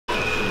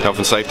health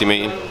and safety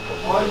meeting.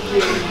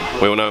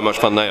 We all know how much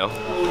fun they are.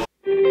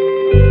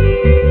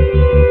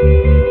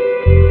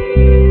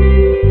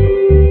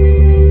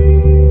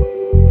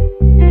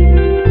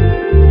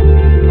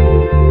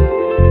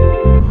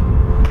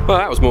 Well,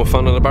 that was more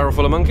fun than a barrel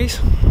full of monkeys.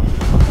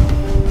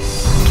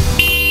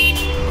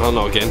 Oh,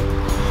 not again.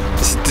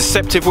 It's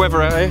deceptive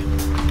weather out here.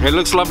 It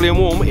looks lovely and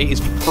warm. It is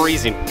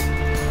freezing.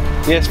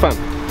 Yeah, it's fun.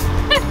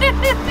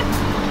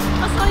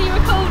 I saw you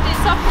recorded it,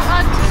 so I thought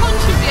I'd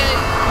contribute.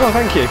 Oh,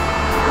 thank you.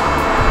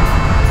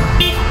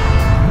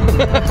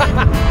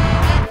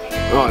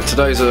 Right,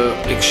 today's an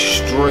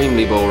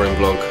extremely boring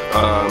vlog.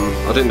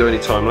 I didn't do any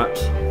time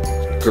lapse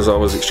because I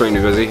was extremely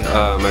busy.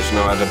 As you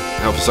know, I had a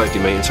health and safety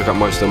meeting, took up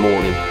most of the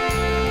morning.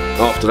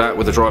 After that,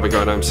 with the driver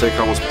going home sick,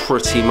 I was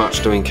pretty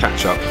much doing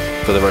catch up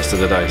for the rest of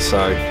the day. So,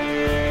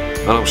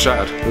 and I'm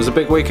shattered. It was a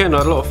big weekend. I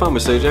had a lot of fun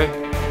with CJ.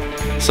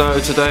 So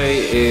today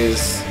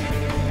it's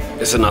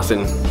a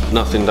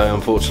nothing day.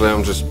 Unfortunately,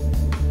 I'm just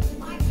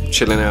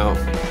chilling out,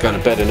 going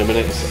to bed in a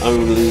minute. It's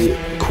only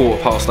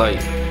 8:15.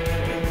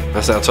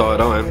 That's how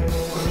tired I am.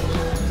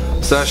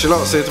 So that's your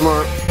lot. See you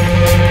tomorrow.